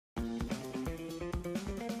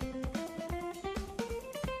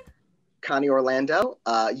Connie Orlando.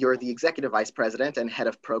 You're the Executive Vice President and Head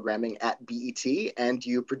of Programming at BET, and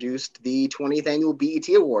you produced the 20th Annual BET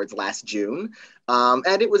Awards last June.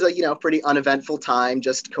 And it was a pretty uneventful time,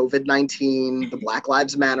 just COVID-19, the Black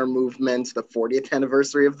Lives Matter movement, the 40th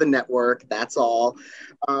anniversary of the network, that's all.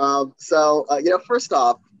 First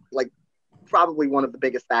off, like, probably one of the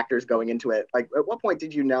biggest factors going into it. Like, at what point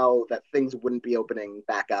did you know that things wouldn't be opening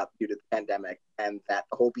back up due to the pandemic and that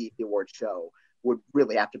the whole BET Awards show would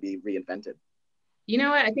really have to be reinvented? You know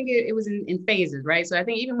what? I think it was in phases, right? So I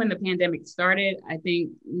think even when the pandemic started, I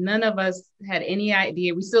think none of us had any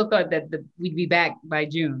idea. We still thought that we'd be back by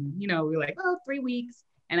June. We were like, oh, 3 weeks.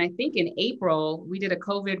 And I think in April, we did a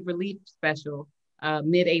COVID relief special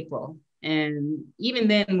mid-April. And even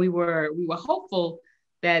then we were hopeful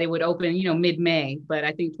that it would open, mid-May. But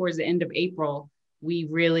I think towards the end of April,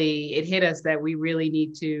 it hit us that we really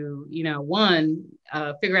need to, one,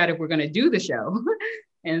 figure out if we're going to do the show.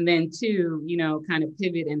 And then two, kind of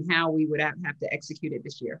pivot in how we would have to execute it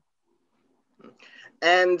this year.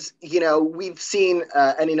 And, we've seen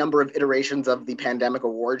any number of iterations of the Pandemic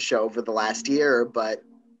Awards show over the last year, but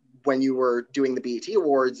when you were doing the BET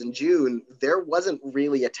Awards in June, there wasn't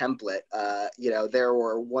really a template. There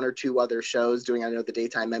were one or two other shows doing, I know the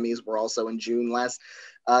Daytime Emmys were also in June last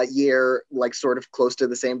year, like sort of close to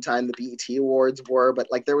the same time the BET Awards were, but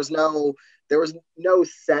like there was no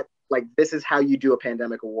set, like, this is how you do a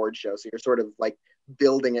Pandemic Award show. So you're sort of like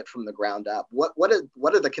building it from the ground up. What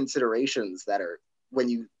are the considerations that are when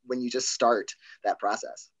you just start that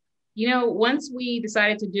process? Once we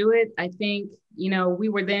decided to do it, I think, we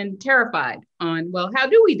were then terrified on, well, how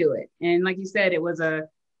do we do it? And like you said,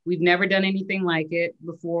 we've never done anything like it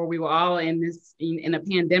before. We were all in a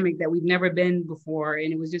pandemic that we've never been before.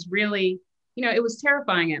 And it was just really, it was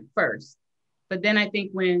terrifying at first. But then I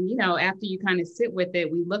think when, after you kind of sit with it,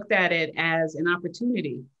 we looked at it as an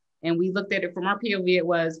opportunity. And we looked at it from our POV, it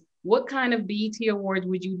was, what kind of BET Awards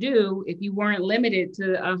would you do if you weren't limited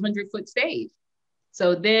to a 100-foot stage?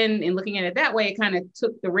 So then in looking at it that way, it kind of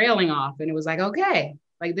took the railing off and it was like, okay,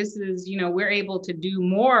 like this is, we're able to do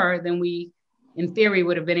more than we in theory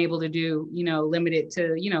would have been able to do, limited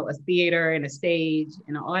to, a theater and a stage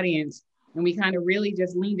and an audience. And we kind of really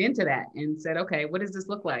just leaned into that and said, okay, what does this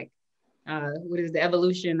look like? What is the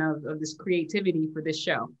evolution of this creativity for this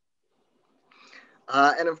show?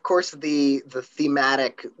 And of course, the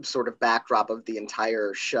thematic sort of backdrop of the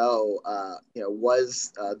entire show,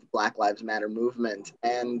 was the Black Lives Matter movement,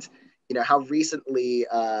 and how recently,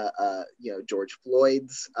 George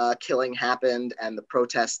Floyd's killing happened, and the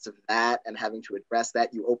protests of that, and having to address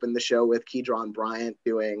that. You opened the show with Kedron Bryant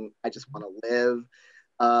doing "I Just Want to Live."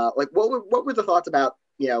 What were the thoughts about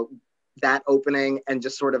that opening and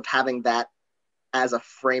just sort of having that as a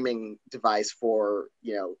framing device for,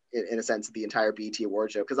 in a sense, the entire BET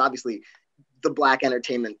Award show? Because obviously the Black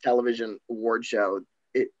Entertainment Television Award show,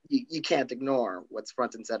 you can't ignore what's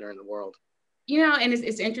front and center in the world. And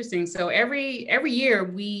it's interesting. So every year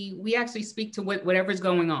we actually speak to whatever's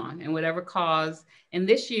going on and whatever cause. And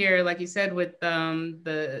this year, like you said, with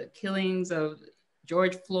the killings of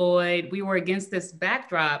George Floyd, we were against this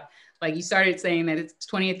backdrop. Like you started saying that it's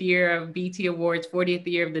 20th year of BET Awards, 40th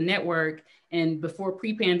year of the network. And before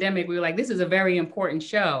pre-pandemic, we were like, this is a very important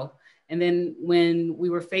show. And then when we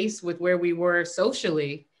were faced with where we were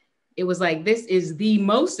socially, it was like, this is the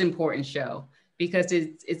most important show because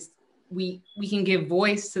we can give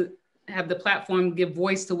voice to, have the platform give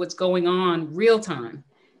voice to what's going on real time.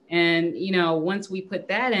 And, once we put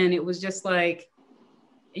that in, it was just like,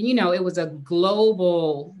 it was there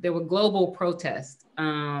were global protests.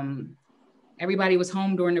 Everybody was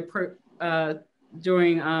home during the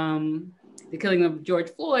killing of George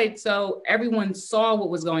Floyd. So everyone saw what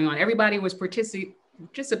was going on. Everybody was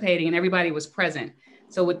participating and everybody was present.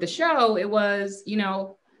 So with the show, it was,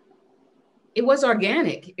 it was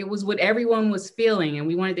organic. It was what everyone was feeling. And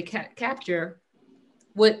we wanted to capture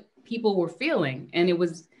what people were feeling. And it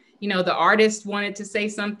was, the artist wanted to say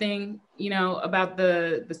something, about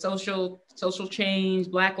the social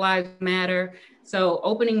change, Black Lives Matter. So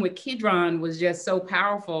opening with Kedron was just so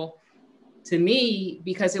powerful to me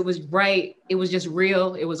because it was right. It was just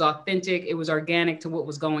real. It was authentic. It was organic to what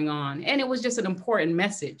was going on. And it was just an important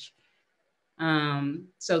message.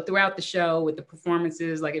 So throughout the show with the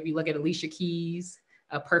performances, like if you look at Alicia Keys,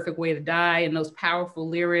 A Perfect Way to Die, and those powerful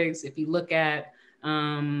lyrics, if you look at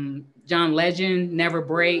John Legend, Never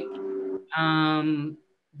Break, The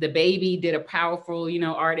Baby did a powerful,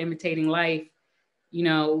 art imitating life.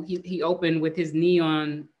 He opened with his knee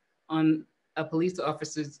on a police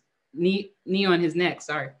officer's knee on his neck,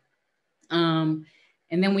 sorry. And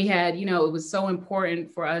then we had, it was so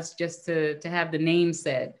important for us just to have the name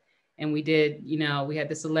said. And we did, we had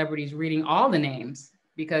the celebrities reading all the names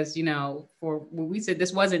because, for we said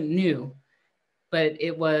this wasn't new, but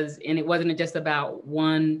it was, and it wasn't just about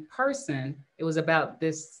one person. It was about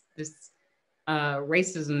this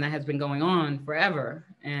racism that has been going on forever.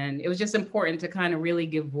 And it was just important to kind of really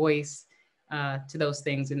give voice to those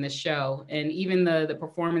things in this show. And even the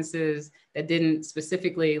performances that didn't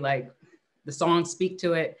specifically like the song speak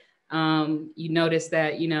to it, you notice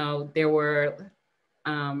that, there were,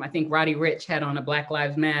 I think Roddy Ricch had on a Black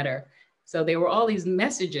Lives Matter. So there were all these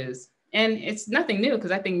messages, and it's nothing new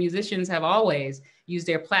because I think musicians have always used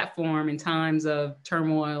their platform in times of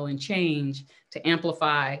turmoil and change to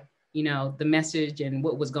amplify, the message and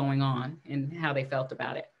what was going on and how they felt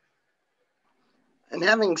about it. And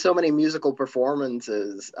having so many musical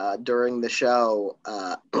performances during the show,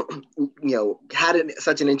 had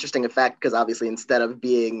such an interesting effect because obviously instead of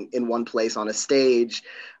being in one place on a stage,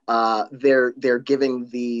 they're giving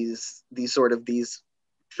these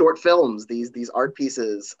short films, these art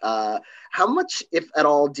pieces. How much, if at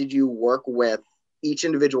all, did you work with each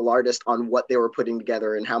individual artist on what they were putting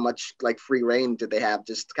together, and how much like free reign did they have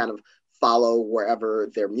just to kind of follow wherever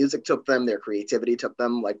their music took them, their creativity took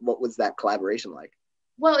them? Like, what was that collaboration like?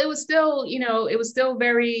 Well, it was still, it was still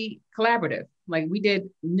very collaborative. Like we did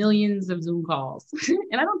millions of Zoom calls,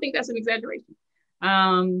 and I don't think that's an exaggeration.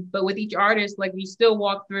 But with each artist, like we still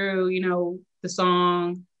walk through, the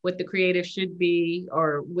song, what the creative should be,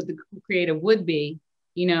 or what the creative would be,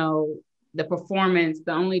 the performance.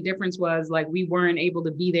 The only difference was like we weren't able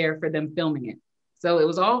to be there for them filming it. So it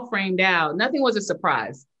was all framed out. Nothing was a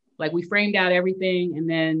surprise. Like we framed out everything, and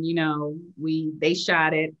then, they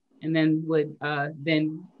shot it, and then would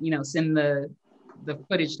send the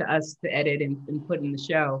footage to us to edit and put in the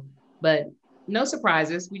show. But no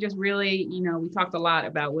surprises. We just really, we talked a lot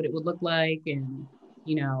about what it would look like and,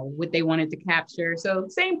 what they wanted to capture. So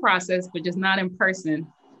same process, but just not in person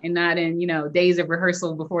and not in, days of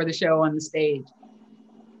rehearsal before the show on the stage.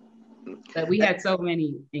 But we had so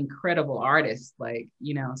many incredible artists, like,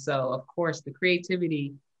 so of course the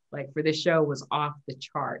creativity, like for this show, was off the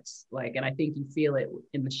charts. Like, and I think you feel it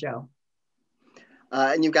in the show.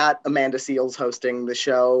 And you got Amanda Seales hosting the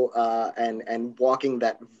show and walking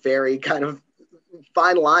that very kind of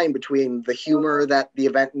fine line between the humor that the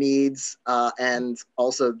event needs and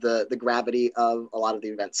also the gravity of a lot of the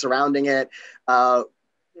events surrounding it.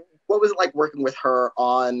 What was it like working with her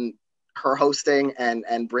on her hosting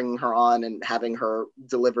and bringing her on and having her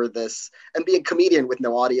deliver this and be a comedian with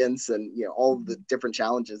no audience and all the different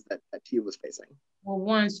challenges that she was facing? Well,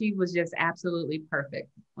 one, she was just absolutely perfect.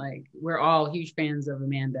 Like we're all huge fans of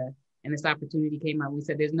Amanda, and this opportunity came up. We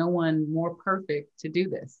said there's no one more perfect to do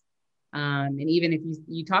this. And even if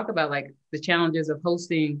you talk about like the challenges of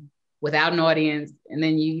hosting without an audience, and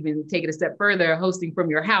then you even take it a step further, hosting from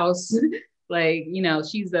your house, like,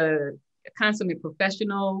 she's a consummate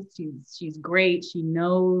professional. She's great. She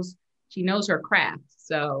knows her craft.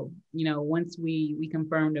 So, once we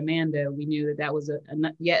confirmed Amanda, we knew that was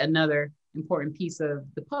yet another important piece of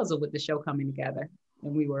the puzzle with the show coming together,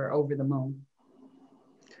 and we were over the moon.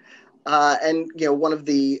 And one of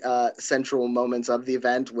the central moments of the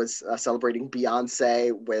event was celebrating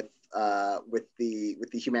Beyonce with the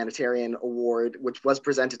humanitarian award, which was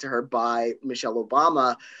presented to her by Michelle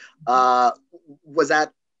Obama. Was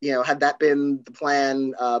that had that been the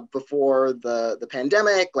plan before the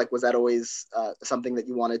pandemic? Like, was that always something that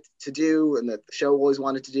you wanted to do and that the show always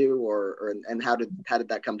wanted to do, or how did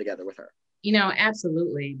that come together with her?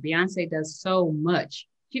 Absolutely. Beyonce does so much.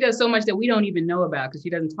 She does so much that we don't even know about because she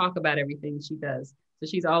doesn't talk about everything she does. So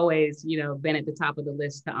she's always, been at the top of the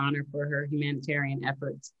list to honor for her humanitarian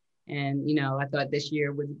efforts. And, I thought this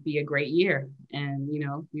year would be a great year. And,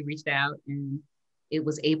 we reached out and it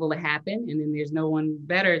was able to happen. And then there's no one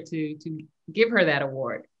better to give her that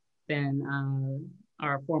award than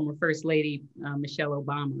our former First Lady, Michelle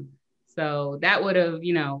Obama. So that would have,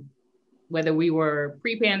 whether we were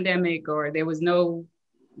pre-pandemic or there was no,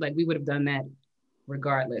 like, we would have done that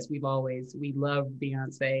regardless. We love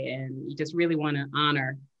Beyonce, and you just really want to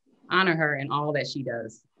honor her and all that she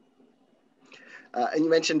does. And you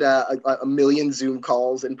mentioned a million Zoom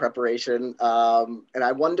calls in preparation. And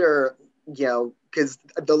I wonder, because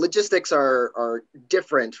the logistics are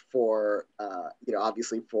different for,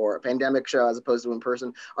 obviously for a pandemic show as opposed to in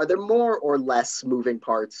person. Are there more or less moving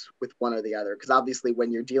parts with one or the other? Because obviously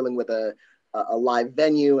when you're dealing with a live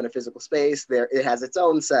venue and a physical space, it has its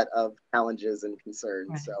own set of challenges and concerns.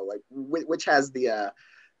 Right. So like, which has the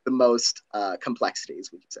most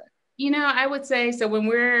complexities, would you say? I would say, so when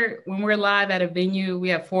we're live at a venue, we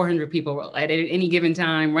have 400 people at any given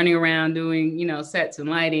time running around doing, sets and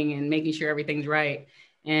lighting and making sure everything's right.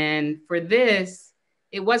 And for this,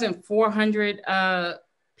 it wasn't 400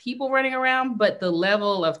 people running around, but the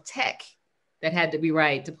level of tech that had to be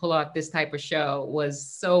right to pull off this type of show was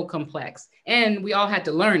so complex. And we all had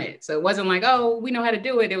to learn it. So it wasn't like, oh, we know how to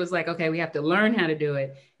do it. It was like, okay, we have to learn how to do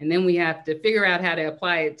it. And then we have to figure out how to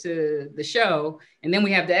apply it to the show. And then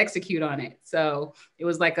we have to execute on it. So it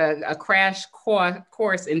was like a crash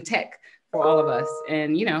course in tech for all of us.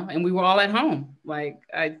 And, you know, and we were all at home. Like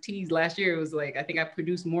I teased last year, it was like, I think I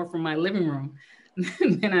produced more from my living room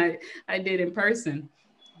than I did in person.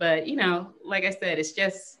 But, you know, like I said, it's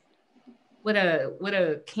just, what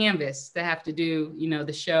a canvas to have to do, you know,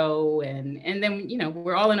 the show, and then, you know,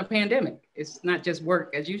 we're all in a pandemic. It's not just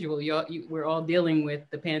work as usual. We're all dealing with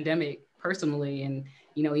the pandemic personally and,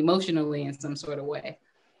 you know, emotionally in some sort of way.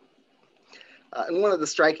 And one of the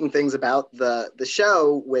striking things about the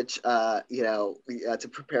show, which you know, to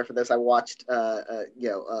prepare for this, I watched you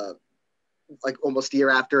know, like almost a year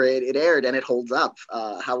after it aired, and it holds up.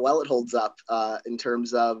 How well it holds up in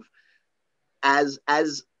terms of as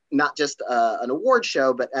not just an award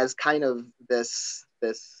show, but as kind of this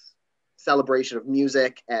celebration of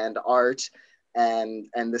music and art and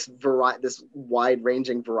this wide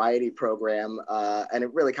ranging variety program, and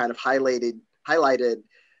it really kind of highlighted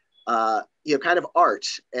you know, kind of art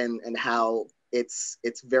and how it's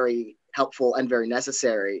very helpful and very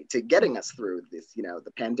necessary to getting us through this, you know,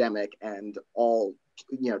 the pandemic and all,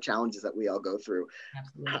 you know, challenges that we all go through.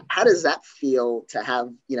 Absolutely. How does that feel to have,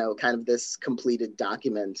 you know, kind of this completed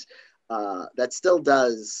document that still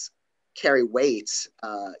does carry weight,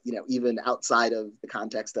 you know, even outside of the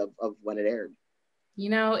context of when it aired? You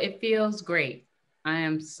know, it feels great. I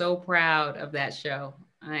am so proud of that show.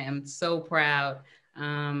 I am so proud.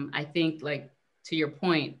 I think, like, to your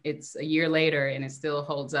point, it's a year later and it still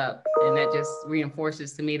holds up. And that just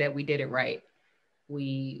reinforces to me that we did it right.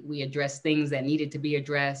 We addressed things that needed to be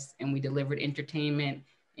addressed, and we delivered entertainment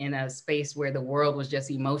in a space where the world was just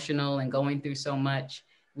emotional and going through so much.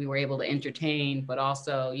 We were able to entertain, but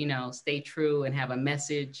also, you know, stay true and have a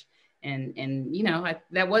message. And you know,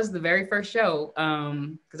 that was the very first show.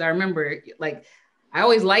 Because I remember, like, I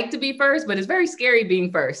always like to be first, but it's very scary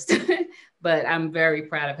being first. But I'm very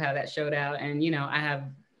proud of how that showed out. And, you know, I have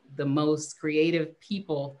the most creative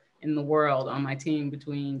people in the world on my team,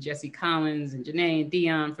 between Jesse Collins and Janae and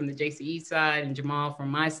Dion from the JCE side and Jamal from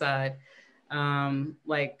my side.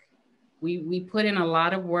 Like, we put in a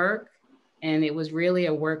lot of work, and it was really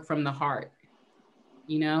a work from the heart,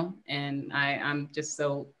 you know? And I'm just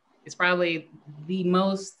so, it's probably the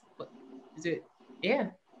most, is it? Yeah,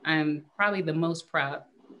 I'm probably the most proud.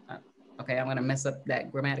 Okay, I'm gonna mess up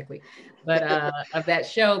that grammatically, but of that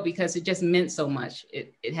show, because it just meant so much.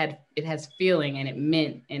 It has feeling, and it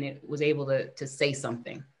meant, and it was able to say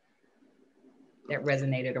something that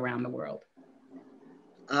resonated around the world.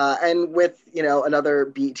 And with, you know, another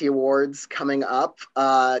BET Awards coming up,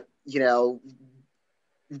 you know,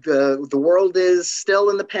 the world is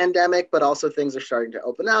still in the pandemic, but also things are starting to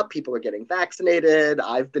open up. People are getting vaccinated.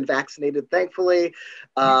 I've been vaccinated, thankfully.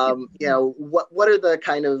 You know, what are the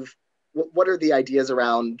kind of, what are the ideas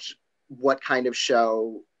around what kind of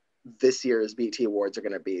show this year's BET Awards are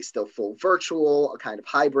going to be? Still full virtual, a kind of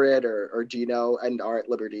hybrid, or do you know, and are at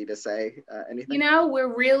liberty to say anything? You know,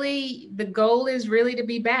 the goal is really to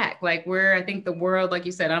be back. Like, I think the world, like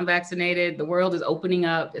you said, I'm vaccinated. The world is opening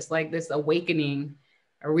up. It's like this awakening,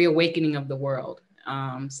 a reawakening of the world.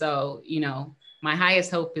 So, you know, my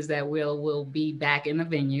highest hope is that we'll be back in the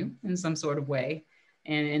venue in some sort of way,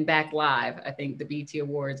 and back live. I think the BET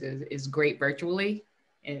Awards is great virtually,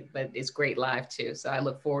 but it's great live too. So I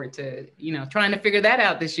look forward to, you know, trying to figure that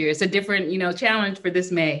out this year. It's a different, you know, challenge for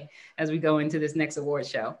this May as we go into this next award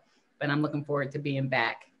show, but I'm looking forward to being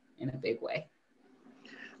back in a big way.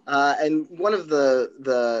 And one of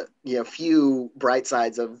the you know, few bright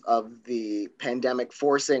sides of the pandemic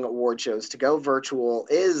forcing award shows to go virtual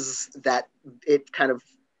is that it kind of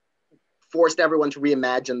forced everyone to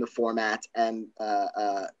reimagine the format and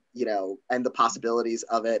you know, and the possibilities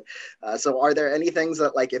of it. So are there any things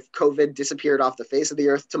that, like, if COVID disappeared off the face of the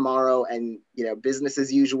earth tomorrow and, you know, business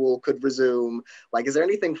as usual could resume, like, is there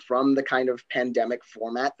anything from the kind of pandemic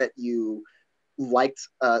format that you liked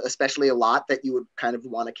especially a lot that you would kind of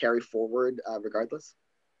want to carry forward regardless?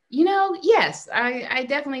 You know, yes, I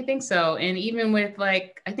definitely think so. And even with,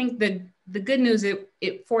 like, I think the good news,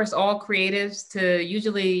 it forced all creatives to,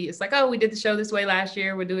 usually it's like, oh, we did the show this way last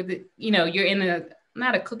year, we're doing the, you know, you're in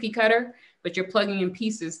not a cookie cutter, but you're plugging in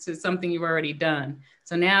pieces to something you've already done.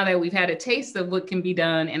 So now that we've had a taste of what can be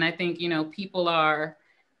done, and I think, you know, people are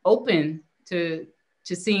open to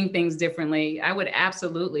seeing things differently. I would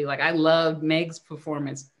absolutely, like, I loved Meg's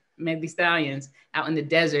performance. Meg Thee Stallions out in the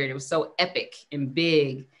desert. It was so epic and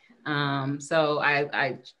big. So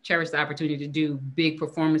I cherish the opportunity to do big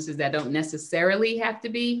performances that don't necessarily have to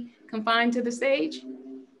be confined to the stage.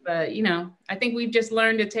 But, you know, I think we've just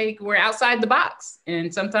learned we're outside the box.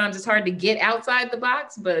 And sometimes it's hard to get outside the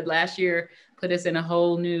box. But last year put us in a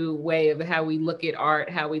whole new way of how we look at art,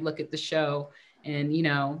 how we look at the show. And, you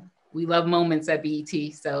know, we love moments at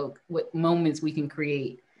BET. So what moments we can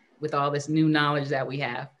create with all this new knowledge that we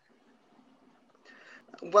have.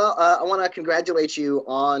 Well, I want to congratulate you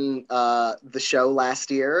on the show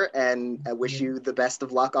last year, and I wish you the best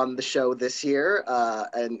of luck on the show this year.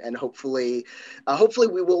 And hopefully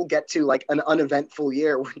we will get to like an uneventful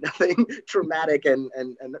year where nothing traumatic and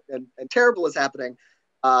terrible is happening,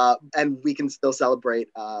 and we can still celebrate,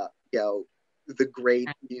 you know, the great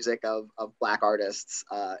music of Black artists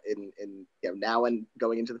in you know, now and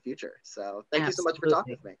going into the future. So thank you so much for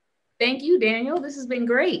talking with me. Thank you, Daniel. This has been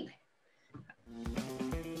great.